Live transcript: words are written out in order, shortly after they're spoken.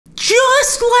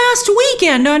just last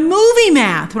weekend on Movie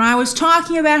Math, when I was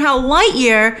talking about how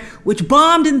Lightyear, which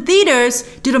bombed in theaters,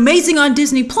 did amazing on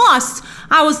Disney Plus,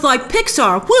 I was like,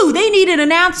 Pixar, woo, they need an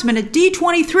announcement at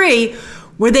D23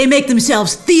 where they make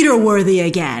themselves theater-worthy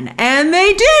again. And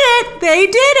they did it! They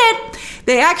did it!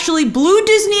 They actually blew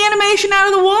Disney Animation out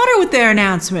of the water with their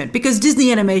announcement, because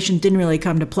Disney Animation didn't really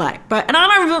come to play. And I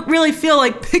don't really feel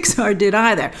like Pixar did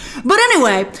either. But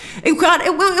anyway, it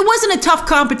wasn't a tough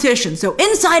competition. So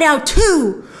Inside Out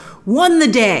 2 won the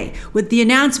day with the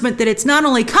announcement that it's not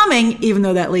only coming, even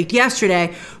though that leaked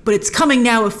yesterday, but it's coming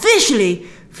now officially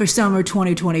for summer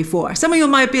 2024. Some of you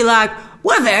might be like,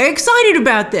 we're very excited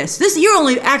about this. You're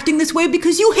only acting this way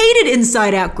because you hated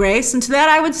Inside Out, Grace. And to that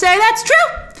I would say, that's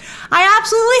true. I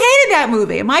absolutely hated that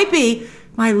movie. It might be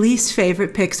my least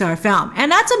favorite Pixar film.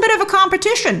 And that's a bit of a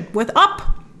competition with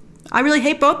Up. I really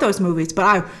hate both those movies, but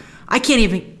I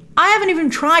haven't even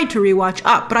tried to rewatch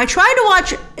Up, but I tried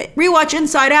to rewatch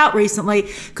Inside Out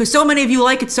recently because so many of you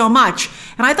like it so much.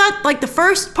 And I thought like the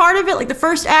first part of it, like the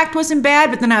first act wasn't bad,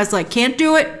 but then I was like, can't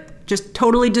do it. Just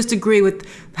totally disagree with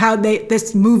how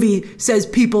this movie says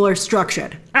people are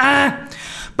structured.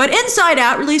 But Inside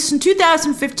Out, released in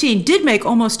 2015, did make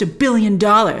almost $1 billion.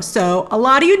 So a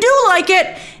lot of you do like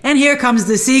it. And here comes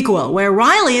the sequel, where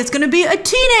Riley is going to be a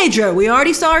teenager. We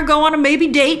already saw her go on a maybe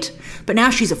date, but now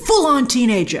she's a full-on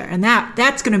teenager. And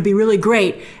that's going to be really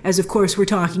great, as of course we're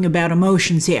talking about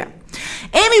emotions here.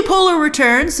 Amy Poehler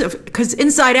returns, because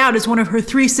Inside Out is one of her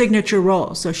 3 signature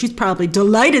roles. So she's probably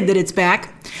delighted that it's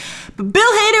back. But Bill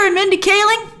Hader and Mindy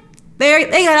Kaling,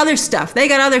 they got other stuff. They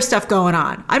got other stuff going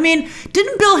on. I mean,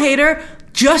 didn't Bill Hader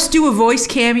just do a voice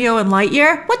cameo in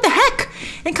Lightyear? What the heck?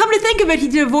 And come to think of it, he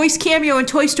did a voice cameo in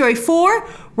Toy Story 4,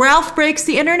 Ralph Breaks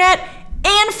the Internet,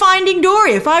 and Finding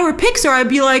Dory. If I were Pixar, I'd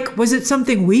be like, was it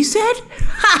something we said?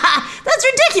 That's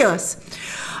ridiculous.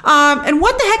 And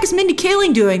what the heck is Mindy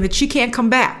Kaling doing that she can't come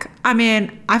back? I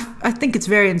mean, I think it's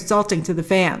very insulting to the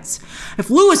fans.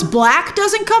 If Louis Black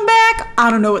doesn't come back,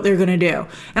 I don't know what they're going to do.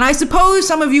 And I suppose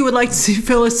some of you would like to see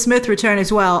Phyllis Smith return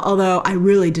as well, although I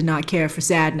really did not care for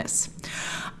Sadness.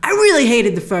 I really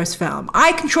hated the first film.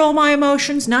 I control my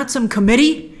emotions, not some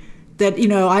committee that,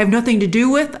 I have nothing to do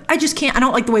with. I just can't. I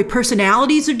don't like the way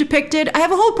personalities are depicted. I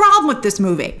have a whole problem with this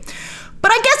movie.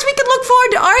 But I guess we could look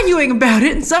forward to arguing about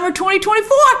it in summer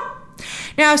 2024.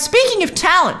 Now, speaking of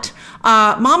talent,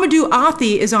 Mamoudou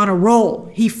Athie is on a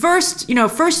roll. He first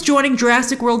joining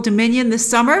Jurassic World Dominion this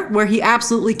summer, where he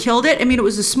absolutely killed it. I mean, it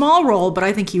was a small role, but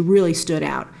I think he really stood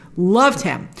out. Loved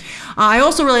him. I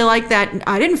also really liked that.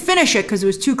 I didn't finish it because it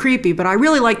was too creepy, but I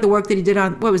really liked the work that he did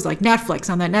on Netflix,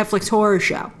 on that Netflix horror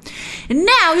show. And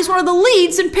now he's one of the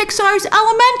leads in Pixar's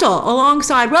Elemental,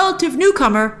 alongside relative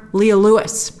newcomer Leah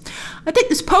Lewis. I think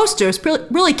this poster is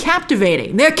really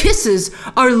captivating. Their kisses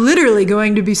are literally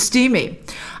going to be steamy.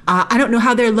 I don't know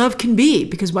how their love can be,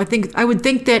 because I would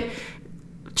think that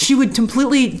she would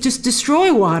completely just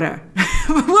destroy water.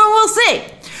 We'll see.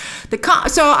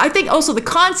 So I think also the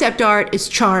concept art is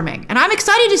charming. And I'm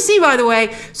excited to see, by the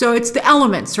way, so it's the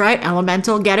elements, right?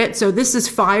 Elemental, get it? So this is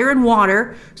fire and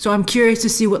water. So I'm curious to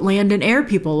see what land and air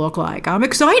people look like. I'm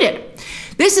excited.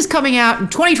 This is coming out in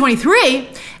 2023.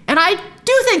 And I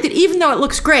do think that even though it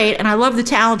looks great, and I love the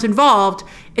talent involved,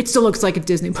 it still looks like a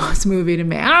Disney Plus movie to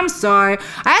me. I'm sorry.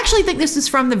 I actually think this is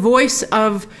from the voice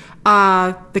of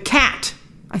the cat.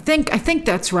 I think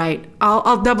that's right.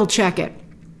 I'll double check it.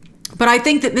 But I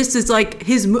think that this is like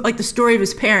the story of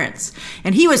his parents,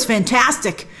 and he was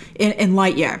fantastic in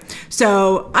Lightyear.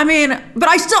 So I mean, but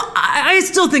I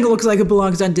still think it looks like it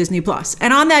belongs on Disney Plus.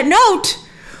 And on that note,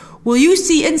 will you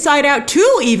see Inside Out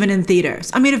 2 even in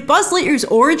theaters? I mean, if Buzz Lightyear's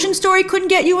origin story couldn't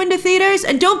get you into theaters,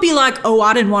 and don't be like, oh,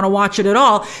 I didn't want to watch it at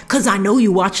all, because I know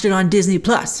you watched it on Disney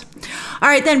Plus. All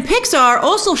right, then Pixar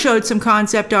also showed some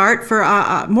concept art for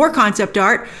more concept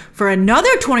art for another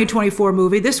 2024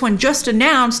 movie. This one just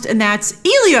announced, and that's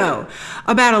Elio,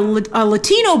 about a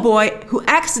Latino boy who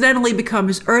accidentally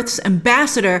becomes Earth's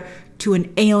ambassador to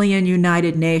an alien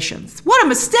United Nations. What a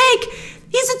mistake!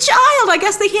 He's a child. I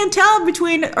guess they can't tell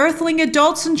between earthling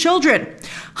adults and children.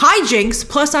 Hijinks,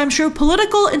 plus I'm sure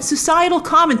political and societal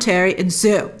commentary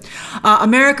ensue.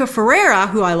 America Ferrera,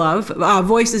 who I love,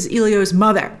 voices Elio's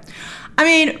mother. I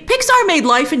mean, Pixar made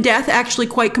Life and Death actually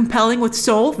quite compelling with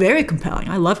Soul. Very compelling.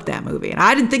 I loved that movie. And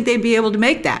I didn't think they'd be able to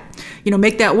make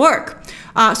that work.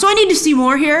 So I need to see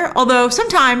more here. Although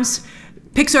sometimes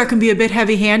Pixar can be a bit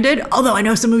heavy-handed. Although I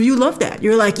know some of you love that.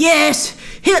 You're like, yes,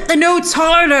 hit the notes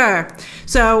harder.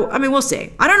 So, I mean, we'll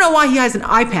see. I don't know why he has an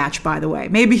eye patch, by the way.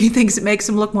 Maybe he thinks it makes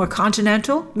him look more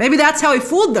continental. Maybe that's how he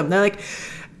fooled them. They're like,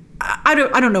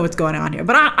 I don't know what's going on here,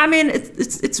 but I mean,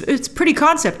 it's pretty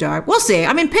concept art. We'll see.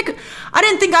 I mean, I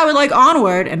didn't think I would like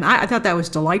Onward, and I thought that was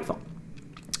delightful.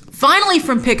 Finally,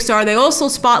 from Pixar, they also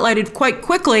spotlighted quite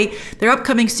quickly their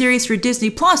upcoming series for Disney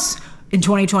Plus in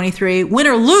 2023, Win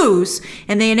or Lose,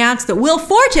 and they announced that Will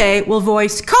Forte will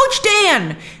voice Coach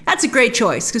Dan. That's a great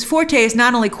choice, because Forte is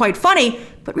not only quite funny,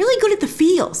 but really good at the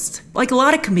feels, like a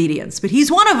lot of comedians, but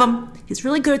he's one of them. He's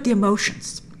really good at the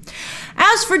emotions.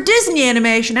 As for Disney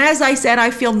animation, as I said,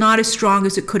 I feel not as strong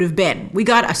as it could have been. We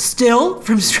got a still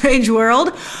from Strange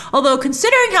World, although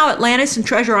considering how Atlantis and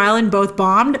Treasure Island both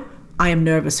bombed, I am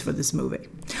nervous for this movie.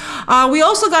 We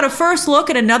also got a first look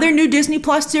at another new Disney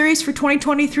Plus series for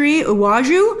 2023,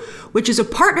 Uwaju, which is a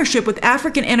partnership with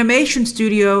African animation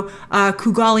studio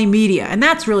Kugali Media, and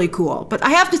that's really cool. But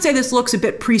I have to say this looks a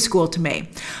bit preschool to me.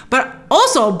 But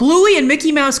also, Bluey and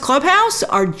Mickey Mouse Clubhouse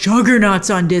are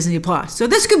juggernauts on Disney Plus, so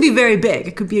this could be very big.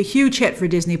 It could be a huge hit for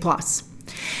Disney Plus.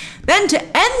 Then to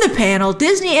end the panel,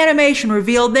 Disney Animation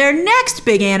revealed their next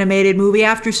big animated movie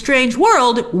after Strange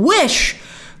World, Wish,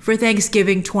 for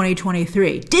Thanksgiving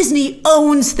 2023. Disney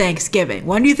owns Thanksgiving.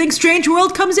 When do you think Strange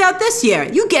World comes out this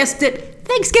year? You guessed it,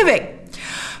 Thanksgiving.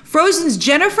 Frozen's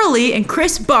Jennifer Lee and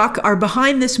Chris Buck are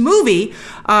behind this movie,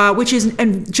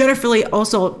 and Jennifer Lee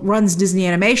also runs Disney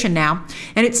Animation now,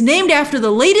 and it's named after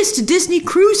the latest Disney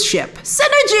cruise ship,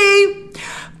 Synergy.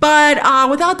 But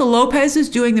without the Lopez's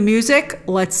doing the music,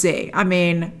 let's see. I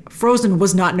mean, Frozen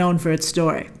was not known for its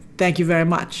story. Thank you very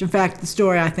much. In fact, the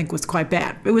story I think was quite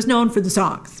bad. It was known for the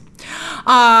songs.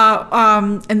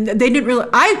 And they didn't really,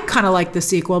 I kind of liked the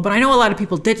sequel, but I know a lot of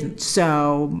people didn't.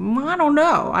 So I don't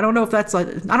know. I don't know if that's I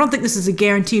don't think this is a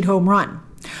guaranteed home run.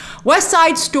 West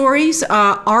Side Story's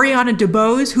Ariana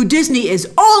DeBose, who Disney is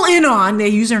all in on. They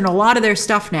use her in a lot of their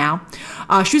stuff now.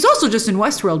 She was also just in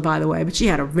Westworld, by the way, but she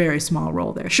had a very small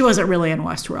role there. She wasn't really in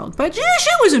Westworld, but yeah, she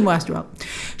was in Westworld.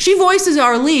 She voices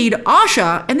our lead,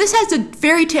 Asha, and this has a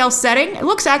fairy tale setting. It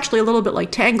looks actually a little bit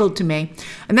like Tangled to me,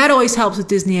 and that always helps with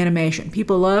Disney animation.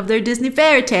 People love their Disney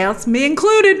fairy tales, me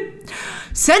included.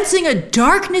 Sensing a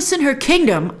darkness in her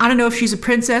kingdom, I don't know if she's a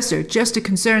princess or just a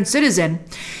concerned citizen,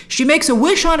 she makes a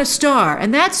wish on a star,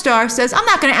 and that star says, I'm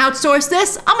not going to outsource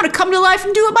this. I'm going to come to life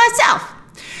and do it myself.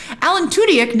 Alan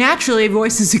Tudyk naturally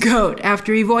voices a goat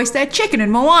after he voiced that chicken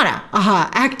in Moana.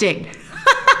 Acting.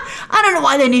 I don't know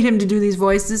why they need him to do these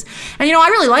voices. And you know, I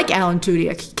really like Alan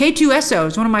Tudyk. K2SO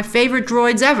is one of my favorite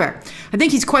droids ever. I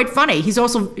think he's quite funny. He's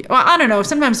also, well, I don't know,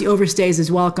 sometimes he overstays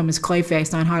his welcome as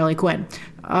Clayface on Harley Quinn.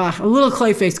 A little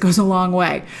Clayface goes a long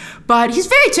way. But he's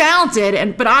very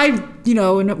talented, but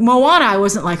in Moana, I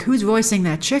wasn't like, who's voicing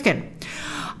that chicken?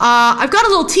 I've got a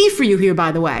little tea for you here,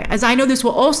 by the way, as I know this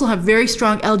will also have very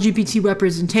strong LGBT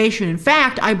representation. In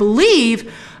fact, I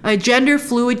believe a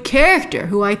gender-fluid character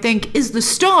who I think is the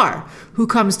star who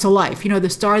comes to life. You know, the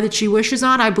star that she wishes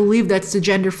on, I believe that's the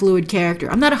gender-fluid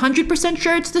character. I'm not 100%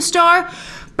 sure it's the star,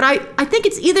 but I think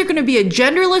it's either going to be a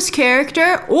genderless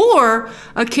character or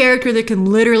a character that can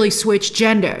literally switch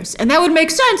genders. And that would make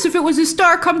sense if it was a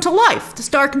star come to life. The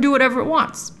star can do whatever it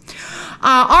wants.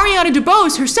 Ariana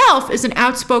DeBose herself is an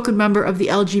outspoken member of the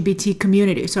LGBT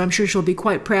community, so I'm sure she'll be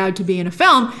quite proud to be in a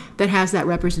film that has that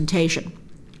representation.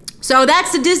 So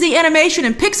that's the Disney Animation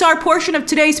and Pixar portion of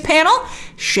today's panel.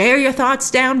 Share your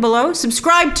thoughts down below.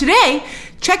 Subscribe today.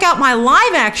 Check out my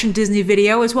live-action Disney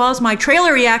video, as well as my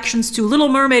trailer reactions to Little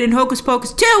Mermaid and Hocus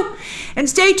Pocus 2. And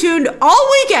stay tuned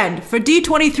all weekend for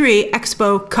D23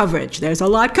 Expo coverage. There's a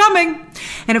lot coming.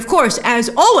 And of course,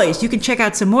 as always, you can check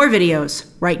out some more videos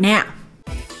right now.